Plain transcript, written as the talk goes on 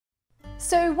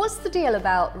So what's the deal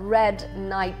about red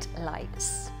night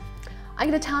lights? I'm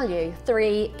going to tell you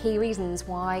 3 key reasons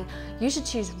why you should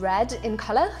choose red in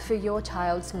colour for your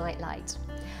child's night light.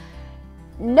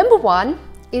 Number 1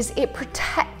 is it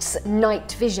protects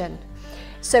night vision.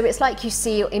 So it's like you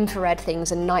see infrared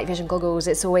things and night vision goggles,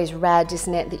 it's always red,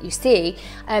 isn't it, that you see.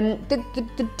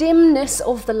 The dimness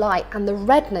of the light and the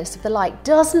redness of the light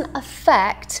doesn't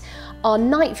affect our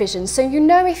night vision. So you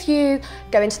know, if you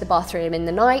go into the bathroom in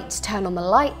the night, turn on the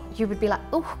light, you would be like,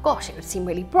 oh gosh, it would seem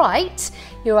really bright.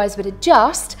 Your eyes would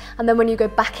adjust, and then when you go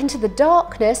back into the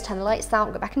darkness, turn the lights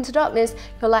out, go back into darkness,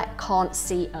 you're like, can't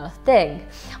see a thing.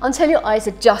 Until your eyes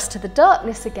adjust to the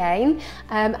darkness again,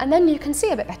 and then you can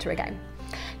see a bit better again.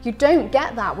 You don't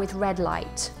get that with red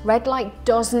light. Red light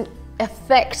doesn't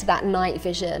affect that night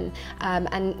vision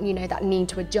and you know, that need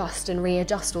to adjust and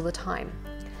readjust all the time.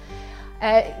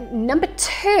 Number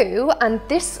 2, and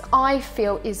this I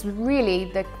feel is really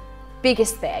the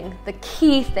biggest thing, the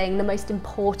key thing, the most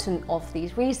important of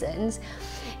these reasons,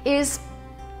 is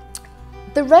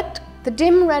the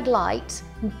dim red light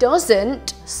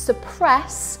doesn't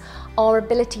suppress our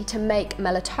ability to make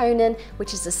melatonin,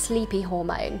 which is a sleepy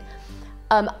hormone.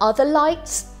 Other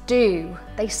lights do.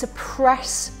 They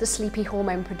suppress the sleepy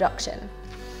hormone production.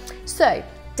 So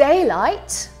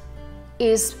daylight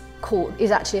is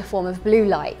actually a form of blue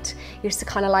light. It's the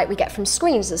kind of light we get from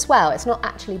screens as well. It's not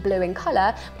actually blue in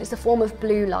colour, but it's a form of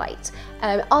blue light.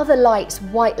 Other lights,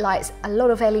 white lights, a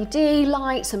lot of LED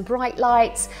lights and bright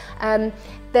lights,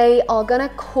 they are going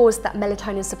to cause that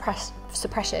melatonin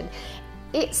suppression.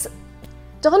 It's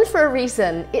done for a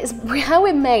reason. It's how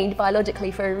we're made biologically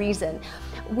for a reason.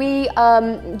 We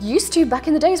used to, back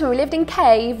in the days when we lived in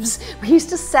caves, we used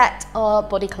to set our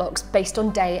body clocks based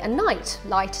on day and night,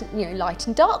 light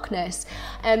and darkness.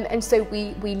 And so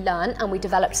we learned and we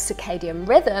developed circadian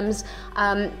rhythms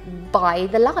by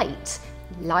the light.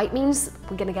 Light means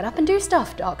we're going to get up and do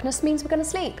stuff. Darkness means we're going to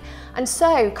sleep. And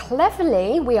so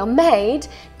cleverly we are made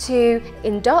to,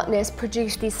 in darkness,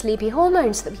 produce these sleepy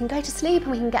hormones so that we can go to sleep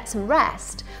and we can get some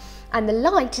rest. And the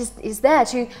light is there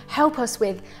to help us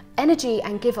with energy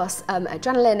and give us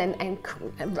adrenaline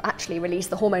and actually release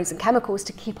the hormones and chemicals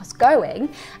to keep us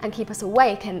going and keep us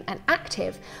awake and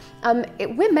active.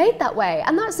 We're made that way,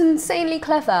 and that's insanely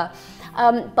clever.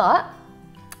 But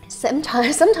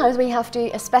sometimes we have to,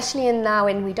 especially now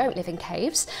when we don't live in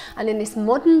caves, and in this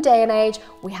modern day and age,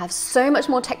 we have so much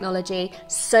more technology,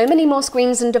 so many more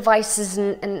screens and devices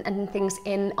and things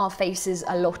in our faces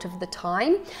a lot of the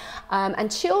time.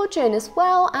 And children as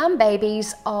well, and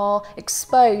babies, are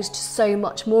exposed to so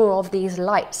much more of these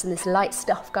lights and this light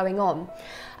stuff going on.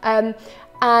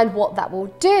 And what that will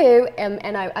do,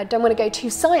 and I don't want to go too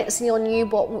sciencey on you,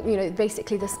 but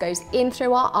basically this goes in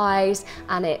through our eyes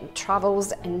and it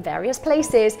travels in various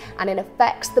places and it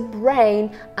affects the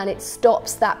brain and it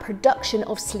stops that production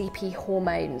of sleepy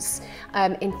hormones.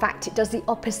 In fact, it does the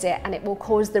opposite and it will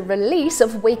cause the release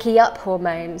of wakey up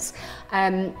hormones.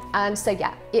 And so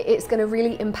yeah, it's going to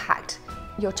really impact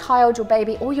your child, your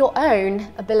baby, or your own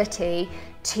ability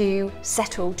to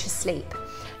settle to sleep.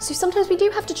 So sometimes we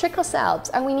do have to trick ourselves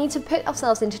and we need to put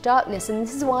ourselves into darkness, and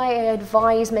this is why I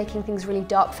advise making things really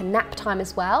dark for nap time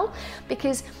as well,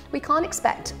 because we can't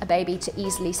expect a baby to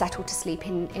easily settle to sleep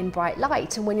in bright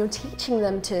light. And when you're teaching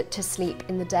them to sleep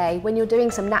in the day, when you're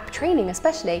doing some nap training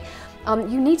especially,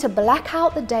 you need to black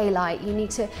out the daylight, you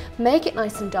need to make it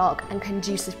nice and dark and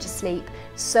conducive to sleep,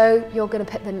 so you're going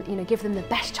to put them, give them the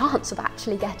best chance of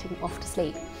actually getting off to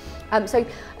sleep. So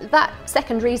that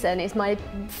second reason is my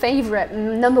favourite,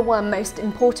 number 1 most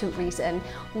important reason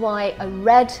why a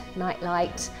red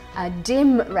nightlight, a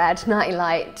dim red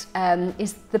nightlight,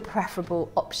 is the preferable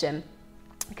option.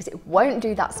 Because it won't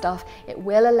do that stuff. It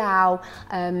will allow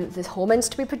the hormones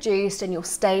to be produced and you'll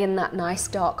stay in that nice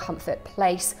dark comfort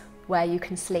place where you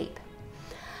can sleep.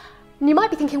 And you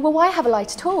might be thinking, well, why have a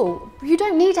light at all? You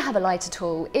don't need to have a light at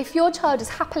all. If your child is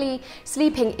happily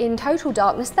sleeping in total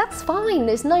darkness, that's fine.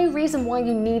 There's no reason why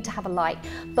you need to have a light.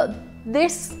 But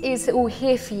this is all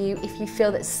here for you if you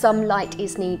feel that some light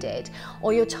is needed,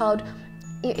 or your child,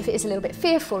 if it is a little bit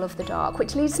fearful of the dark,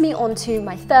 which leads me on to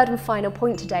my 3rd and final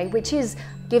point today, which is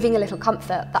giving a little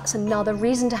comfort. That's another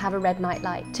reason to have a red night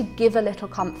light, to give a little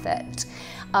comfort.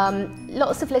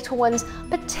 Lots of little ones,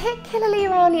 particularly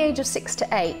around the age of 6 to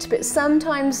 8, but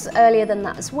sometimes earlier than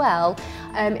that as well,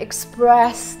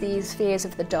 express these fears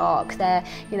of the dark. They're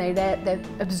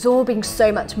absorbing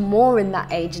so much more in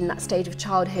that age, in that stage of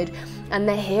childhood, and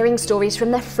they're hearing stories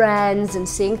from their friends and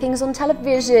seeing things on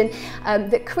television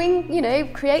that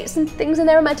create some things in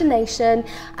their imagination,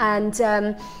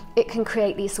 and it can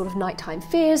create these sort of nighttime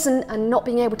fears, and not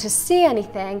being able to see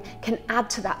anything can add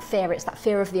to that fear. It's that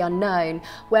fear of the unknown.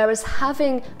 Whereas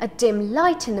having a dim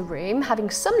light in the room, having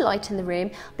some light in the room,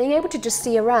 being able to just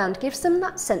see around gives them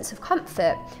that sense of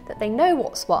comfort, that they know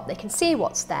what's what, they can see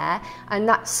what's there, and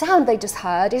that sound they just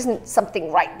heard isn't something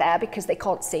right there because they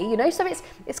can't see, so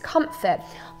it's comfort.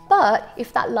 But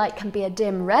if that light can be a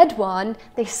dim red one,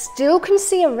 they still can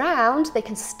see around, they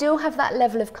can still have that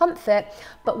level of comfort,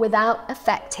 but without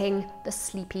affecting the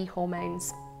sleepy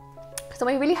hormones. So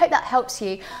I really hope that helps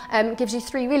you, gives you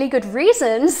 3 really good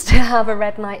reasons to have a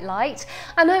red night light,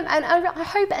 and I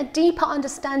hope a deeper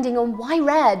understanding on why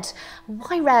red,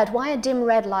 why a dim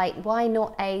red light, why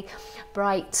not a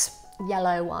bright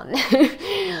yellow one.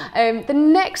 The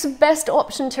next best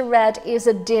option to red is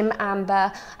a dim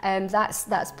amber.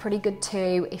 That's pretty good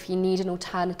too if you need an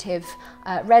alternative.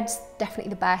 Red's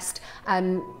definitely the best.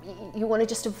 You want to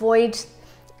just avoid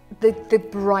the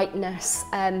brightness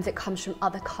that comes from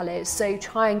other colours, so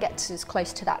try and get as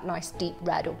close to that nice deep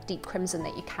red or deep crimson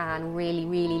that you can,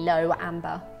 really low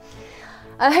amber.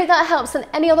 I hope that helps, and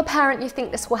any other parent you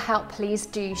think this will help, please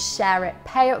do share it,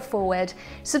 pay it forward.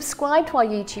 Subscribe to our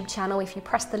YouTube channel. If you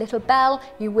press the little bell,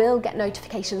 you will get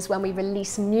notifications when we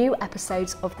release new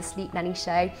episodes of the Sleep Nanny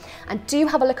Show. And do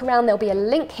have a look around, there'll be a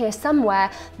link here somewhere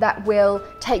that will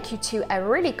take you to a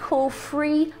really cool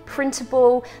free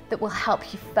printable that will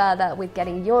help you further with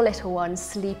getting your little one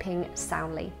sleeping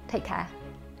soundly. Take care.